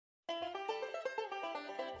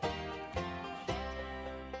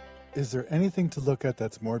Is there anything to look at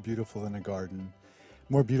that's more beautiful than a garden?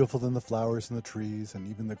 More beautiful than the flowers and the trees and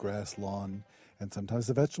even the grass lawn and sometimes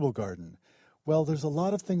the vegetable garden? Well, there's a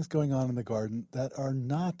lot of things going on in the garden that are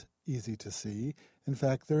not easy to see. In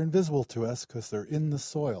fact, they're invisible to us because they're in the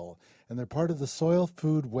soil, and they're part of the soil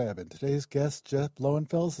food web. And today's guest, Jeff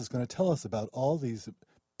Lowenfels, is going to tell us about all these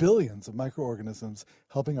billions of microorganisms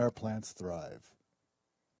helping our plants thrive.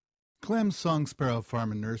 Clem's Song Sparrow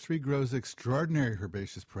Farm and Nursery grows extraordinary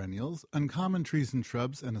herbaceous perennials, uncommon trees and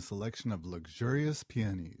shrubs, and a selection of luxurious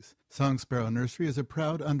peonies. Song Sparrow Nursery is a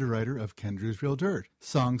proud underwriter of Ken Drew's Real Dirt.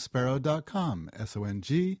 Songsparrow.com,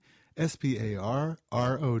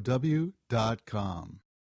 SONGSPARROW.com.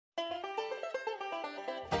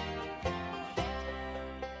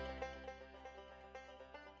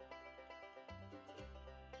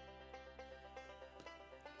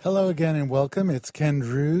 Hello again and welcome. It's Ken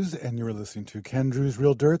Drews, and you're listening to Ken Drew's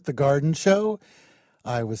Real Dirt, the garden show.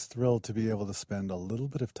 I was thrilled to be able to spend a little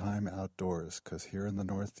bit of time outdoors because here in the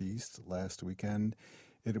Northeast last weekend,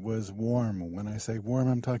 it was warm. When I say warm,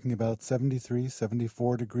 I'm talking about 73,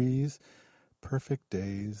 74 degrees. Perfect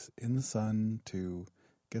days in the sun to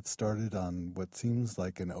get started on what seems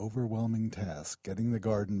like an overwhelming task, getting the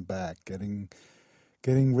garden back, getting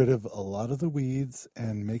rid of a lot of the weeds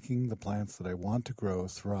and making the plants that I want to grow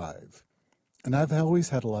thrive. And I've always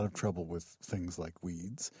had a lot of trouble with things like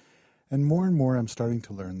weeds. And more I'm starting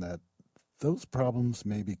to learn that those problems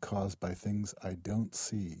may be caused by things I don't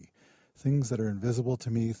see, things that are invisible to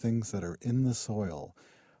me, things that are in the soil.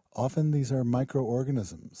 Often these are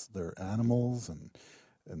microorganisms. They're animals and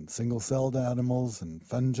single-celled animals and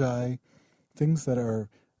fungi, things that are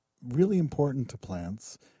really important to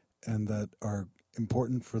plants and that are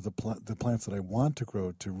important for the plants that I want to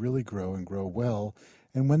grow to really grow and grow well.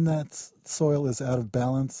 And when that soil is out of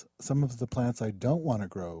balance, some of the plants I don't want to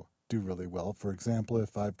grow do really well. For example,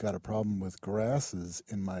 if I've got a problem with grasses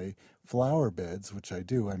in my flower beds, which I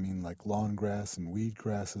do, I mean like lawn grass and weed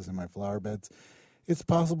grasses in my flower beds, it's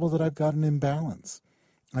possible that I've got an imbalance.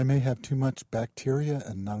 I may have too much bacteria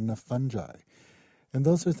and not enough fungi. And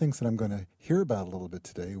those are things that I'm going to hear about a little bit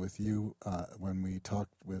today with you when we talk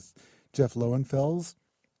with Jeff Lowenfels.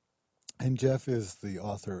 And Jeff is the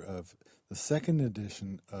author of the second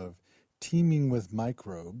edition of Teeming with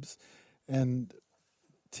Microbes. And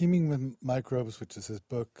Teeming with Microbes, which is his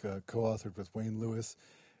book co-authored with Wayne Lewis,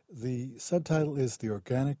 the subtitle is The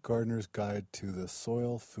Organic Gardener's Guide to the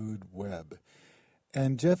Soil Food Web.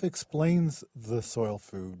 And Jeff explains the soil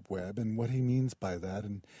food web and what he means by that.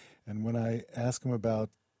 And when I ask him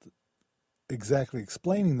about exactly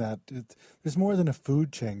explaining that, there's more than a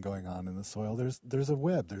food chain going on in the soil. There's a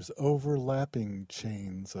web. There's overlapping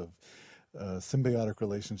chains of symbiotic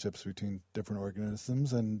relationships between different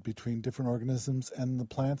organisms and between different organisms and the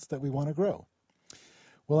plants that we want to grow.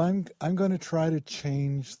 Well, I'm going to try to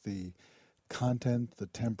change the content, the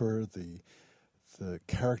temper, the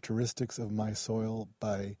characteristics of my soil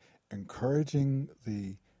by encouraging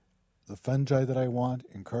the fungi that I want,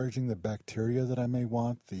 encouraging the bacteria that I may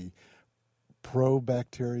want, the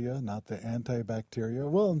probacteria, not the antibacteria.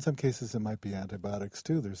 Well, in some cases it might be antibiotics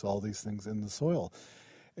too. There's all these things in the soil.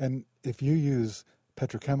 And if you use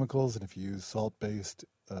petrochemicals and if you use salt-based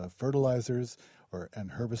fertilizers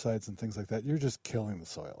and herbicides and things like that, you're just killing the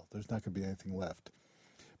soil. There's not going to be anything left.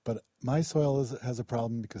 But my soil has a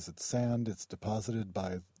problem because it's sand. It's deposited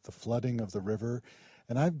by the flooding of the river.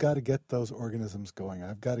 And I've got to get those organisms going.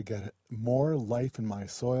 I've got to get more life in my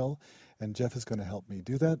soil. And Jeff is going to help me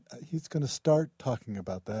do that. He's going to start talking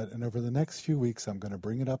about that. And over the next few weeks, I'm going to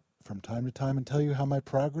bring it up from time to time and tell you how my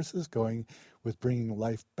progress is going with bringing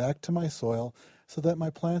life back to my soil so that my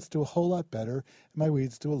plants do a whole lot better and my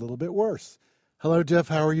weeds do a little bit worse. Hello, Jeff.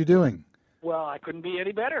 How are you doing? Well, I couldn't be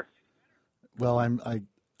any better. Well, I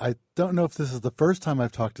don't know if this is the first time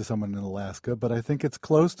I've talked to someone in Alaska, but I think it's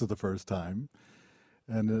close to the first time.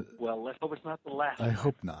 And well, let's hope it's not the last. I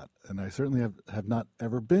hope not. And I certainly have not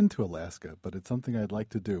ever been to Alaska, but it's something I'd like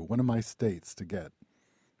to do. One of my states to get.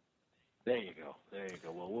 There you go.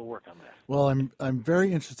 Well, we'll work on that. Well, I'm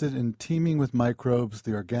very interested in Teeming with Microbes,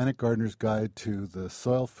 the Organic Gardener's Guide to the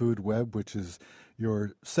Soil Food Web, which is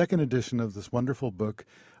your second edition of this wonderful book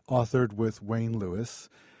authored with Wayne Lewis.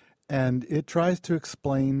 And it tries to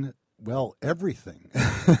explain, well, everything,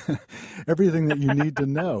 everything that you need to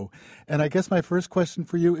know. And I guess my first question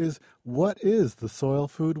for you is, what is the soil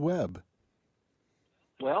food web?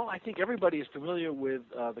 Well, I think everybody is familiar with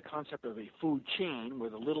the concept of a food chain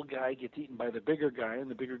where the little guy gets eaten by the bigger guy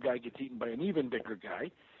and the bigger guy gets eaten by an even bigger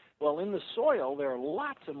guy. Well, in the soil, there are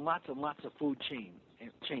lots and lots and lots of food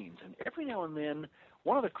chains. And every now and then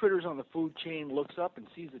one of the critters on the food chain looks up and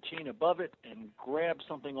sees the chain above it and grabs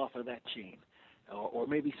something off of that chain, or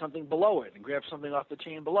maybe something below it and grabs something off the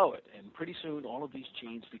chain below it. And pretty soon all of these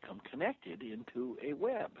chains become connected into a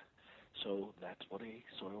web. So that's what a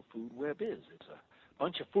soil food web is. It's a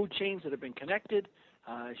bunch of food chains that have been connected.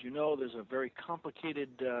 As you know, there's a very complicated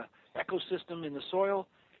ecosystem in the soil,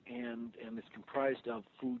 and it's comprised of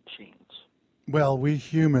food chains. Well, we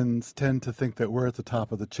humans tend to think that we're at the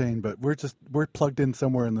top of the chain, but we're plugged in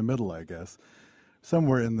somewhere in the middle, I guess.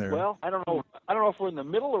 Somewhere in there. Well, I don't know if we're in the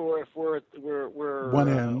middle or if we're one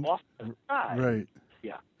end off to the side. Right.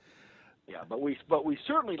 Yeah, but we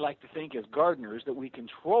certainly like to think as gardeners that we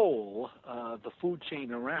control the food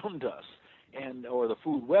chain around us or the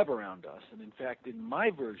food web around us. And in fact, in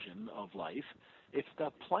my version of life, it's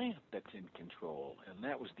the plant that's in control. And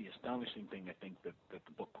that was the astonishing thing, I think, that the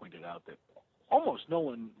book pointed out that almost no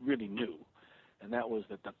one really knew. And that was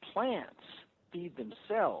that the plants feed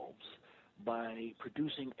themselves by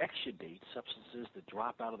producing exudates, substances that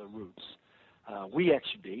drop out of the roots. We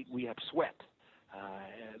exudate, we have sweat.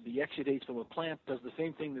 The exudates from a plant does the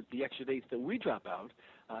same thing that the exudates that we drop out.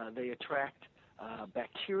 They attract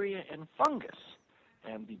bacteria and fungus.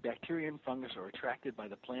 And the bacteria and fungus are attracted by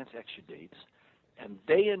the plant's exudates, and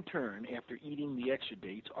they in turn, after eating the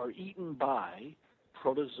exudates, are eaten by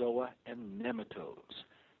protozoa and nematodes.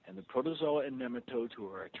 And the protozoa and nematodes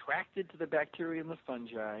who are attracted to the bacteria and the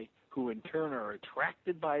fungi, who in turn are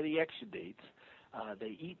attracted by the exudates,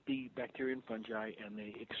 they eat the bacteria and fungi, and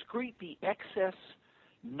they excrete the excess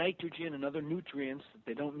nitrogen and other nutrients that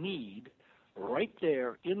they don't need right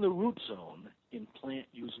there in the root zone in plant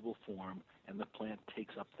usable form, and the plant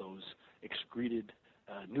takes up those excreted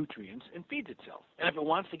nutrients and feeds itself. And if it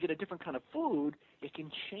wants to get a different kind of food, it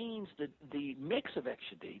can change the mix of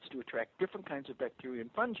exudates to attract different kinds of bacteria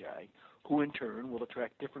and fungi, who in turn will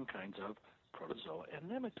attract different kinds of protozoa and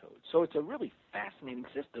nematodes. So it's a really fascinating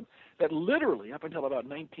system that literally, up until about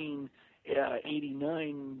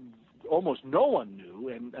 1989, almost no one knew.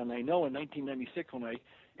 And I know in 1996, when I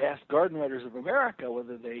asked garden writers of America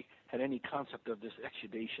whether they had any concept of this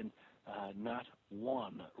exudation, not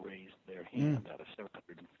one raised their hand out of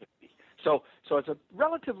 750. So it's a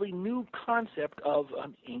relatively new concept of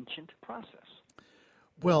an ancient process.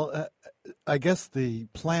 Well, I guess the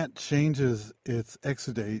plant changes its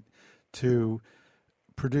exudate to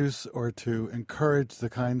produce or to encourage the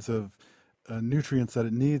kinds of nutrients that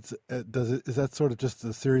it needs. Is that sort of just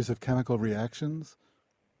a series of chemical reactions?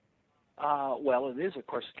 Well, it is, of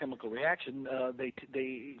course, a chemical reaction. The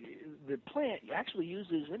plant actually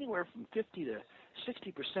uses anywhere from 50 to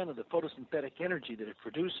 60% of the photosynthetic energy that it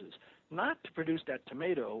produces, not to produce that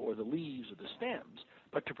tomato or the leaves or the stems,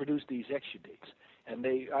 but to produce these exudates. And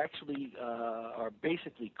they actually are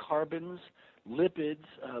basically carbons, lipids,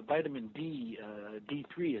 vitamin D,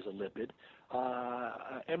 D3 is a lipid,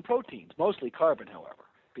 and proteins, mostly carbon, however,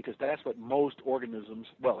 because that's what most organisms,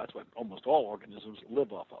 well, that's what almost all organisms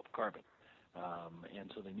live off of, carbon.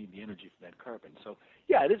 And so they need the energy for that carbon. So,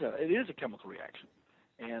 yeah, it is a chemical reaction.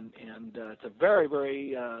 And it's a very,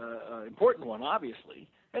 very important one, obviously.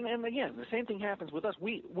 And again, the same thing happens with us.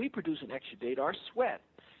 We produce an exudate. Our sweat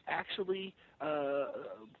actually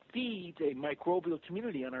feeds a microbial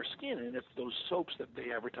community on our skin. And if those soaps that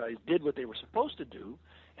they advertised did what they were supposed to do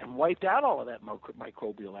and wiped out all of that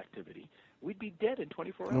microbial activity, we'd be dead in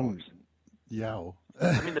 24 hours. Yow.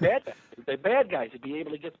 I mean, the bad guys would be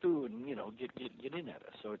able to get through and get in at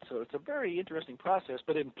us. So it's a very interesting process.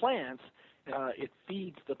 But in plants, it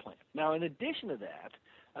feeds the plant. Now, in addition to that,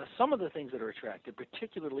 some of the things that are attracted,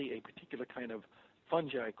 particularly a particular kind of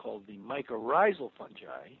fungi called the mycorrhizal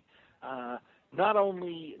fungi, not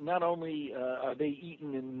only are they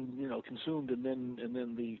eaten and consumed and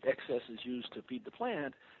then the excess is used to feed the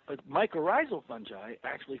plant, but mycorrhizal fungi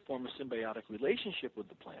actually form a symbiotic relationship with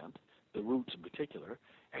the plant, the roots in particular,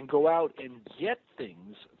 and go out and get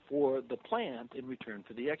things for the plant in return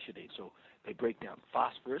for the exudate. So they break down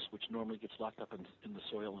phosphorus, which normally gets locked up in the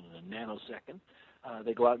soil in a nanosecond.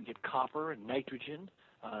 They go out and get copper and nitrogen.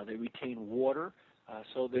 They retain water.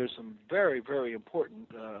 So there's some very, very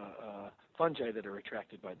important fungi that are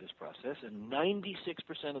attracted by this process, and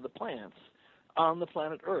 96% of the plants on the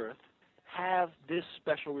planet Earth have this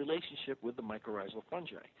special relationship with the mycorrhizal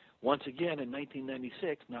fungi. Once again, in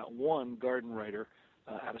 1996, not one garden writer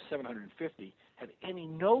out of 750 had any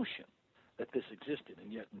notion that this existed,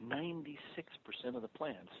 and yet 96% of the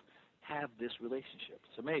plants have this relationship.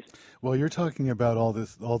 It's amazing. Well, you're talking about all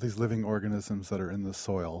these living organisms that are in the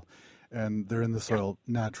soil, and they're in the soil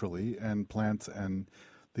naturally, and plants and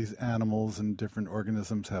these animals and different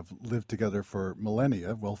organisms have lived together for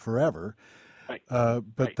millennia, well, forever. Right. But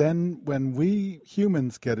Right. then when we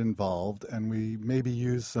humans get involved and we maybe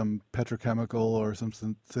use some petrochemical or some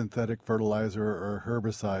synthetic fertilizer or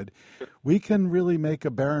herbicide, we can really make a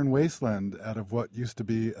barren wasteland out of what used to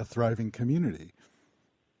be a thriving community.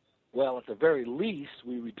 Well, at the very least,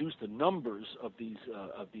 we reduce the numbers of these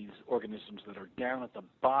organisms that are down at the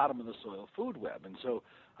bottom of the soil food web. And so,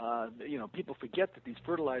 people forget that these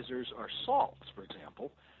fertilizers are salts, for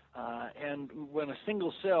example. And when a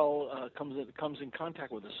single cell comes in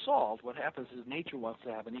contact with a salt, what happens is nature wants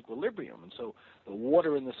to have an equilibrium. And so the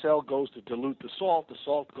water in the cell goes to dilute the salt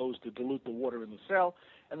goes to dilute the water in the cell,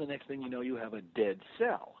 and the next thing you know, you have a dead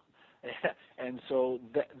cell. And so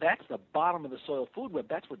that's the bottom of the soil food web.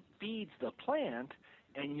 That's what feeds the plant,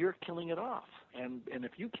 and you're killing it off. And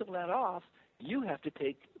if you kill that off, you have to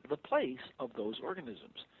take the place of those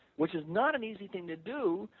organisms, which is not an easy thing to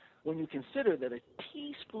do when you consider that a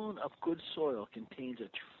teaspoon of good soil contains 1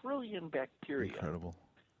 trillion bacteria. Incredible.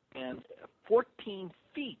 And 14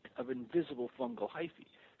 feet of invisible fungal hyphae.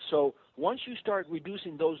 So once you start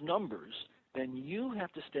reducing those numbers, then you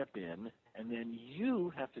have to step in, and then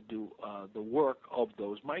you have to do the work of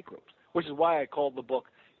those microbes, which is why I called the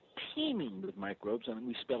book Teeming with Microbes, and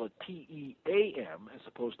we spell it T-E-A-M as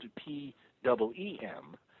opposed to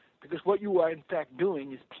T-E-E-M, because what you are in fact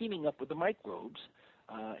doing is teaming up with the microbes,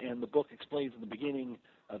 and the book explains in the beginning,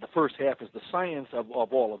 the first half is the science of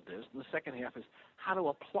all of this, and the second half is how to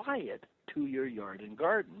apply it to your yard and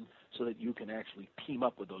garden so that you can actually team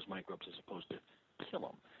up with those microbes as opposed to kill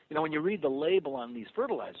them. When you read the label on these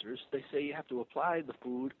fertilizers, they say you have to apply the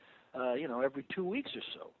food, every 2 weeks or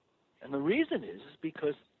so. And the reason is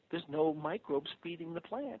because there's no microbes feeding the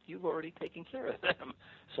plant. You've already taken care of them.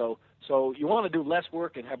 So you want to do less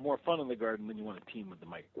work and have more fun in the garden than you want to team with the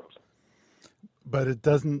microbes. But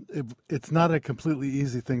it's not a completely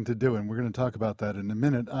easy thing to do, and we're going to talk about that in a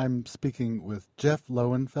minute. I'm speaking with Jeff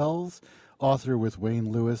Lowenfels, author with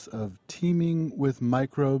Wayne Lewis of Teeming with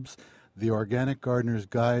Microbes, The Organic Gardener's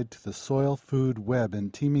Guide to the Soil Food Web.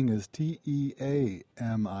 And teeming is T-E-A-M-I-N-G.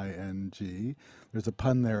 There's a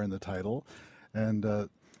pun there in the title. And the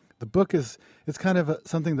book it's kind of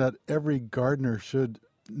something that every gardener should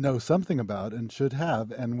know something about and should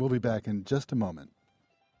have, and we'll be back in just a moment.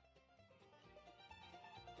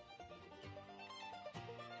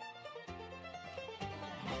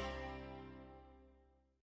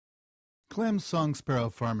 Clem's Song Sparrow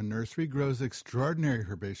Farm and Nursery grows extraordinary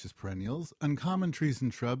herbaceous perennials, uncommon trees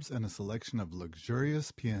and shrubs, and a selection of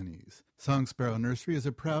luxurious peonies. Song Sparrow Nursery is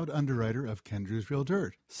a proud underwriter of Ken Drew's Real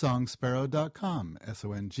Dirt. Songsparrow.com,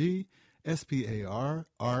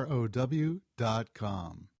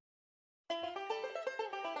 SONGSPARROW.com.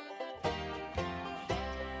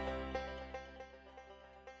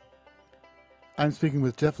 I'm speaking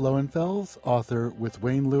with Jeff Lowenfels, author with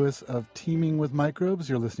Wayne Lewis of Teeming with Microbes.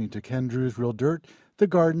 You're listening to Ken Drew's Real Dirt, the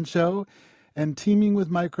garden show. And Teeming with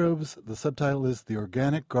Microbes, the subtitle is The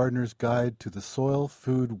Organic Gardener's Guide to the Soil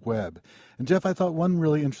Food Web. And Jeff, I thought one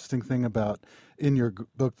really interesting thing about in your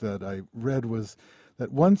book that I read was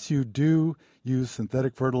that once you do use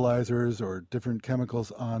synthetic fertilizers or different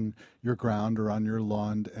chemicals on your ground or on your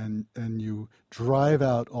lawn, and you drive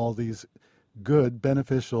out all these good,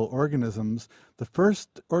 beneficial organisms, the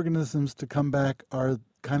first organisms to come back are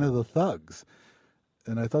kind of the thugs.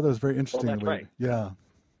 And I thought that was very interesting. Well, that's right. Yeah.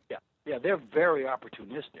 Yeah, they're very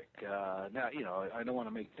opportunistic. Now, I don't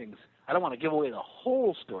want to I don't want to give away the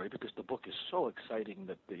whole story because the book is so exciting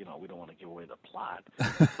that, we don't want to give away the plot.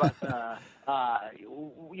 But,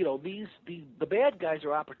 the bad guys are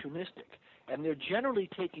opportunistic. And they're generally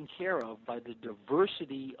taken care of by the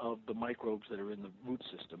diversity of the microbes that are in the root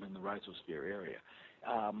system in the rhizosphere area.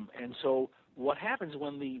 And so what happens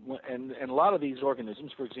and a lot of these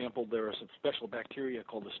organisms, for example, there are some special bacteria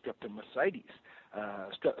called the streptomycetes.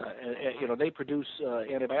 They produce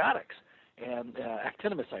antibiotics and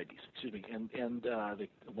actinomycetes, and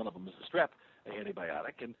one of them is the strep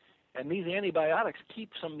antibiotic. And these antibiotics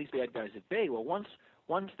keep some of these bad guys at bay. Well, once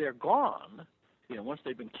they're gone, once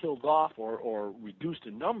they've been killed off or reduced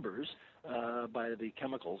in numbers by the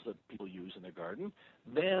chemicals that people use in their garden,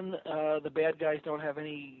 then the bad guys don't have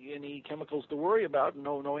any chemicals to worry about,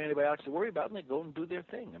 no antibiotics to worry about, and they go and do their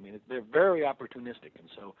thing. I mean, they're very opportunistic, and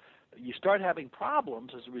so you start having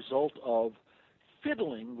problems as a result of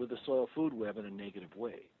fiddling with the soil food web in a negative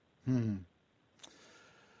way.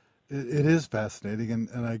 It is fascinating,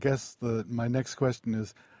 and I guess my next question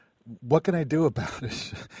is, what can I do about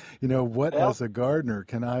it? As a gardener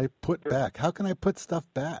can I put back? How can I put stuff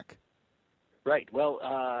back? Right. Well,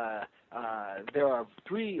 there are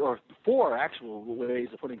 3 or 4 actual ways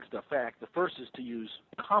of putting stuff back. The first is to use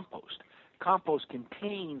compost. compost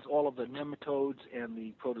contains all of the nematodes and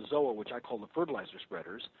the protozoa, which I call the fertilizer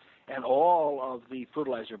spreaders, and all of the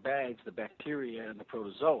fertilizer bags, the bacteria and the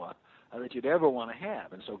protozoa that you'd ever want to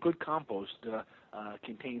have. And so good compost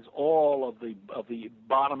contains all of the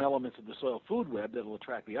bottom elements of the soil food web that will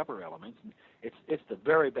attract the upper elements. And it's the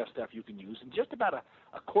very best stuff you can use. And just about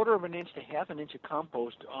a quarter of an inch to half an inch of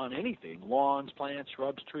compost on anything, lawns, plants,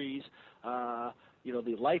 shrubs, trees,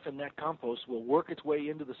 the life in that compost will work its way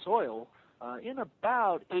into the soil in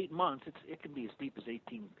about 8 months. It can be as deep as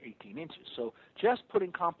 18 inches. So just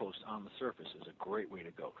putting compost on the surface is a great way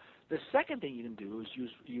to go. The second thing you can do is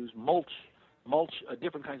use mulch.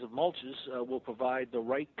 Different kinds of mulches will provide the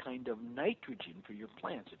right kind of nitrogen for your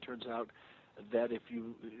plants. It turns out that if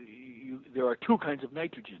there are two kinds of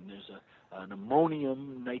nitrogen. There's an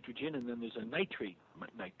ammonium nitrogen, and then there's a nitrate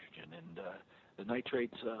nitrogen. And the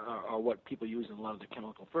nitrates are what people use in a lot of the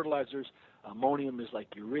chemical fertilizers. Ammonium is like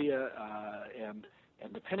urea, and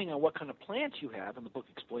depending on what kind of plants you have, and the book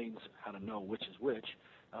explains how to know which is which,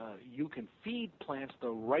 you can feed plants the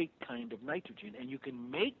right kind of nitrogen, and you can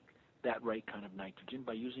make that right kind of nitrogen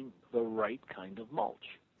by using the right kind of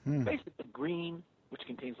mulch. Basically green, which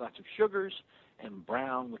contains lots of sugars, and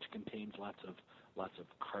brown, which contains lots of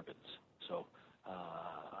carbons. So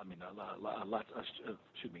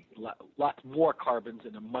lots more carbons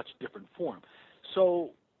in a much different form.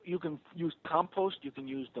 So you can use compost. You can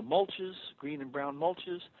use the mulches, green and brown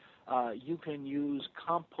mulches. You can use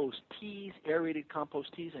compost teas, aerated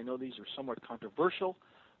compost teas. I know these are somewhat controversial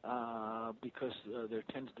because there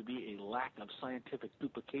tends to be a lack of scientific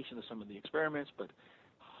duplication of some of the experiments, but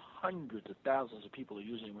hundreds of thousands of people are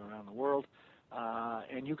using them around the world.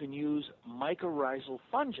 And you can use mycorrhizal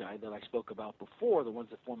fungi that I spoke about before, the ones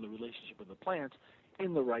that form the relationship with the plants,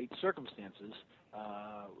 in the right circumstances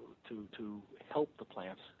to help the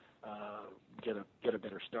plants get a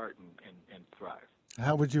better start and thrive.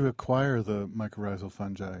 How would you acquire the mycorrhizal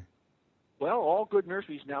fungi? Well, all good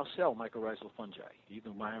nurseries now sell mycorrhizal fungi. You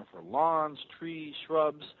can buy them for lawns, trees,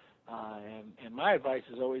 shrubs, and my advice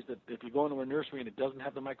is always that if you go into a nursery and it doesn't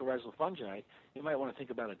have the mycorrhizal fungi, you might want to think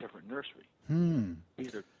about a different nursery.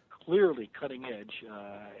 These are clearly cutting edge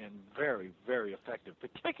and very, very effective,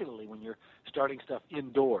 particularly when you're starting stuff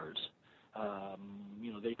indoors.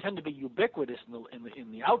 They tend to be ubiquitous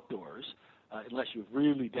in the outdoors, unless you've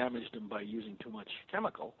really damaged them by using too much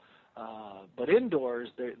chemical. But indoors,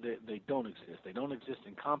 they don't exist. They don't exist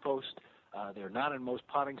in compost. They're not in most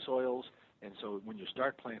potting soils. And so when you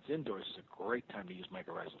start plants indoors, it's a great time to use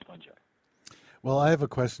mycorrhizal fungi. Well, I have a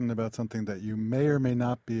question about something that you may or may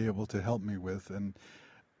not be able to help me with, and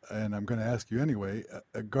I'm going to ask you anyway.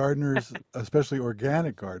 Gardeners, especially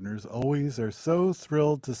organic gardeners, always are so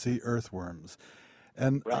thrilled to see earthworms.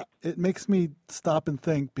 And right. It makes me stop and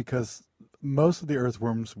think, because most of the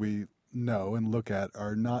earthworms we know and look at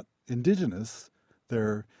are not indigenous.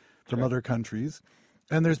 They're from other countries.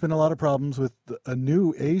 And there's been a lot of problems with a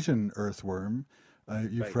new Asian earthworm.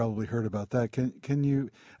 You've right. probably heard about that. Can you?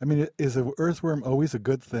 I mean, is an earthworm always a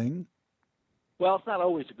good thing? Well, it's not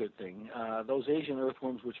always a good thing. Those Asian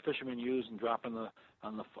earthworms, which fishermen use and drop on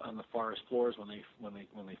the forest floors when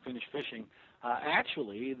they finish fishing,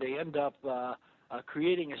 actually they end up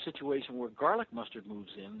creating a situation where garlic mustard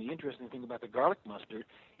moves in. The interesting thing about the garlic mustard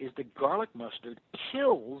is the garlic mustard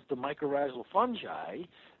kills the mycorrhizal fungi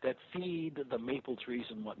that feed the maple trees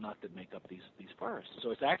and whatnot that make up these forests.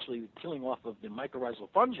 So it's actually killing off of the mycorrhizal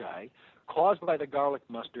fungi caused by the garlic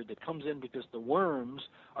mustard that comes in because the worms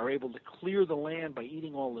are able to clear the land by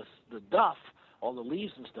eating all the duff, all the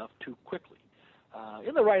leaves and stuff, too quickly.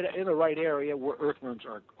 In the right area, where earthworms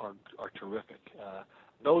are terrific.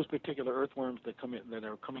 Those particular earthworms that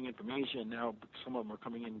are coming in from Asia, and now some of them are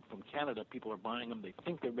coming in from Canada. People are buying them. They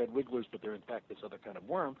think they're red wigglers, but they're in fact this other kind of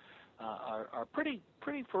worm. Are pretty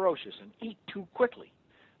ferocious and eat too quickly.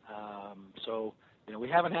 So we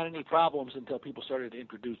haven't had any problems until people started to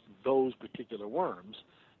introduce those particular worms.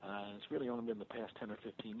 It's really only been the past 10 or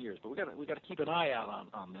 15 years. But we got to keep an eye out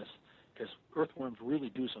on this, because earthworms really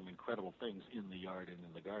do some incredible things in the yard and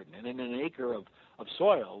in the garden. And in an acre of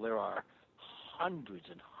soil, there are hundreds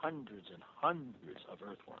and hundreds and hundreds of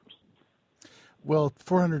earthworms. Well,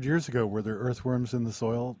 400 years ago, were there earthworms in the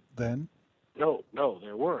soil then? No,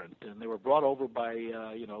 there weren't, and they were brought over by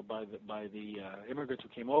the immigrants who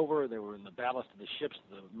came over. They were in the ballast of the ships,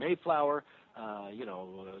 the Mayflower.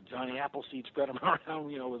 Johnny Appleseed spread them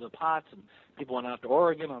around, with the pots, and people went out to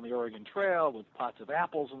Oregon on the Oregon Trail with pots of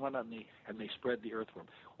apples and whatnot, and they spread the earthworm.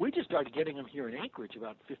 We just started getting them here in Anchorage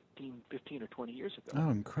about 15 or 20 years ago. Oh,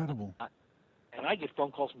 incredible. And I get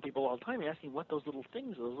phone calls from people all the time asking what those little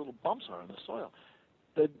things, those little bumps are in the soil.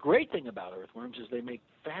 The great thing about earthworms is they make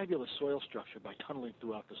fabulous soil structure by tunneling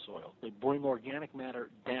throughout the soil. They bring organic matter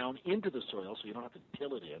down into the soil, so you don't have to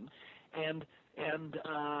till it in, and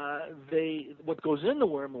what goes in the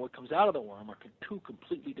worm and what comes out of the worm are two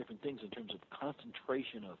completely different things in terms of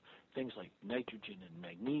concentration of things like nitrogen and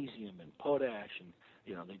magnesium and potash, and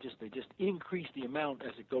they just increase the amount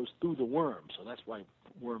as it goes through the worm. So that's why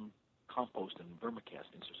worm compost and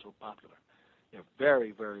vermicastings are so popular. They're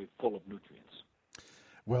very, very full of nutrients.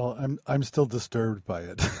 Well, I'm still disturbed by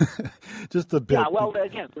it, just a bit. Yeah, well,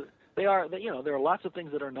 again, there are lots of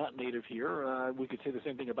things that are not native here. We could say the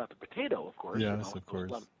same thing about the potato, of course. Yes, of course.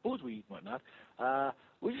 A lot of foods we eat and whatnot.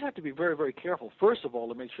 We just have to be very, very careful. First of all,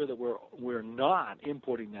 to make sure that we're not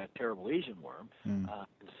importing that terrible Asian worm.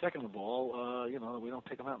 Second of all, we don't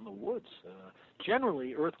take them out in the woods.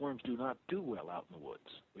 Generally, earthworms do not do well out in the woods.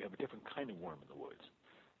 We have a different kind of worm in the woods.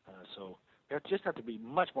 So we just have to be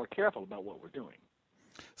much more careful about what we're doing.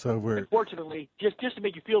 So Unfortunately, just to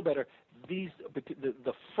make you feel better, the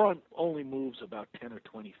front only moves about 10 or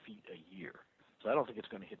 20 feet a year. So I don't think it's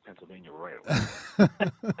going to hit Pennsylvania right away.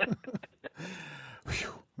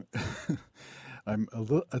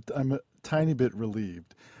 I'm a tiny bit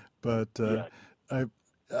relieved, but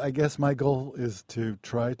I guess my goal is to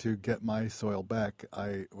try to get my soil back.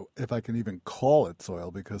 If I can even call it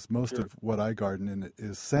soil, because most of what I garden in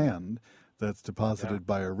is sand that's deposited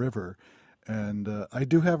by a river. And I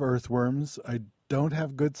do have earthworms. I don't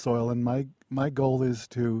have good soil, and my goal is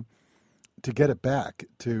to get it back.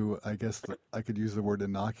 To, I guess I could use the word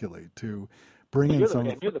inoculate, to bring in some.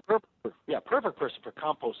 And you're the perfect person for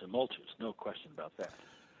compost and mulches. No question about that.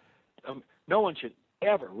 No one should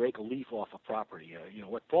ever rake a leaf off a property.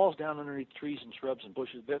 What falls down underneath trees and shrubs and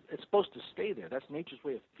bushes, it's supposed to stay there. That's nature's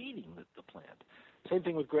way of feeding the plant. Same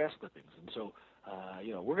thing with grass clippings. And so,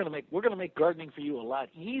 we're going to make gardening for you a lot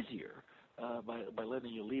easier. By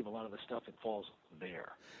letting you leave a lot of the stuff that falls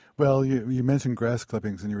there. Well, you mentioned grass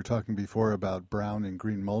clippings, and you were talking before about brown and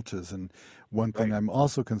green mulches. And one thing I'm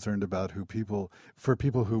also concerned about for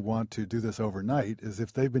people who want to do this overnight is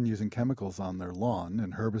if they've been using chemicals on their lawn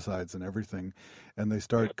and herbicides and everything, and they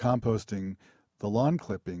start composting the lawn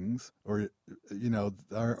clippings, or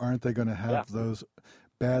aren't they going to have those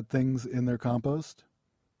bad things in their compost?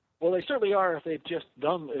 Well, they certainly are if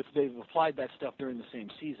they've applied that stuff during the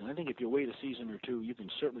same season. I think if you wait a season or two, you can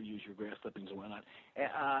certainly use your grass clippings and whatnot.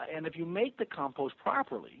 And if you make the compost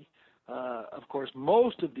properly, of course,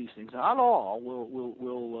 most of these things, not all,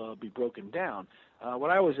 will be broken down.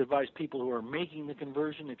 What I always advise people who are making the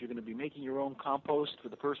conversion, if you're going to be making your own compost for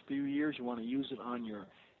the first few years, you want to use it on your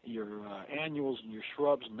annuals and your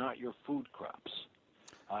shrubs, not your food crops.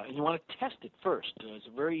 And you want to test it first. It's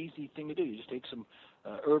a very easy thing to do. You just take some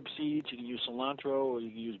herb seeds. You can use cilantro, or you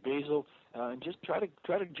can use basil, and just try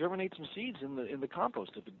to germinate some seeds in the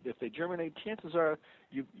compost. If they germinate, chances are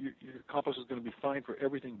your compost is going to be fine for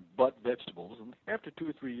everything but vegetables. And after 2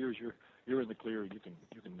 or 3 years, you're in the clear. You can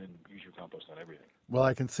then use your compost on everything. Well,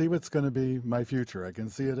 I can see what's going to be my future. I can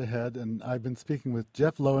see it ahead. And I've been speaking with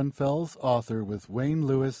Jeff Lowenfels, author with Wayne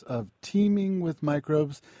Lewis of Teeming with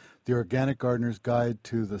Microbes, The Organic Gardener's Guide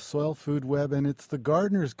to the Soil Food Web, and it's the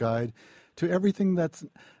Gardener's Guide to everything that's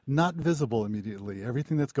not visible immediately,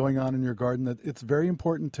 everything that's going on in your garden. That it's very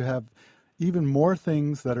important to have even more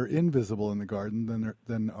things that are invisible in the garden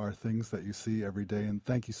than are things that you see every day. And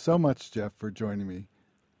thank you so much, Jeff, for joining me.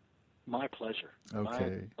 My pleasure.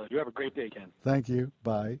 Okay. You have a great day, Ken. Thank you.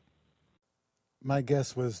 Bye. My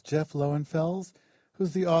guest was Jeff Lowenfels,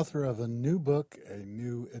 who's the author of a new book, a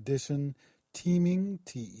new edition, Teeming,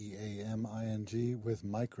 Teaming, with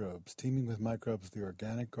Microbes. Teeming with Microbes, The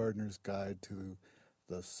Organic Gardener's Guide to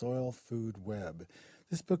the Soil Food Web.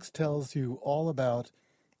 This book tells you all about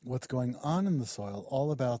what's going on in the soil,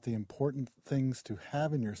 all about the important things to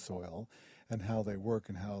have in your soil and how they work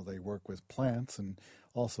with plants. And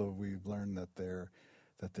also we've learned that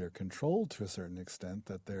they're controlled to a certain extent,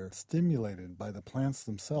 that they're stimulated by the plants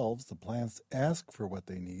themselves. The plants ask for what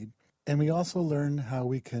they need. And we also learn how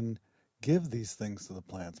we can give these things to the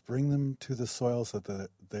plants, bring them to the soil so that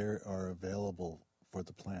they are available for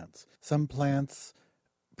the plants. Some plants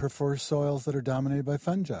prefer soils that are dominated by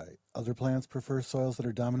fungi. Other plants prefer soils that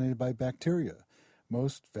are dominated by bacteria.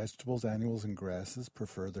 Most vegetables, annuals, and grasses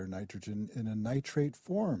prefer their nitrogen in a nitrate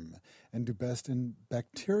form and do best in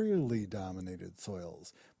bacterially dominated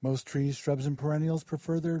soils. Most trees, shrubs, and perennials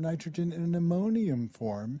prefer their nitrogen in an ammonium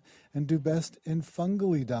form and do best in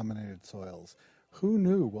fungally dominated soils. Who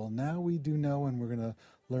knew? Well, now we do know, and we're going to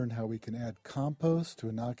learn how we can add compost to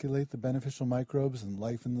inoculate the beneficial microbes and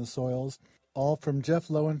life in the soils. All from Jeff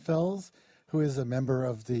Lowenfels, who is a member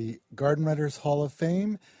of the Garden Writers Hall of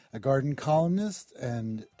Fame, a garden columnist.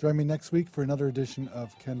 And join me next week for another edition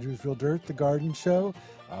of Ken Drew's Real Dirt, The Garden Show.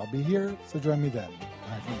 I'll be here, so join me then.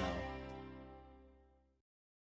 Bye for now.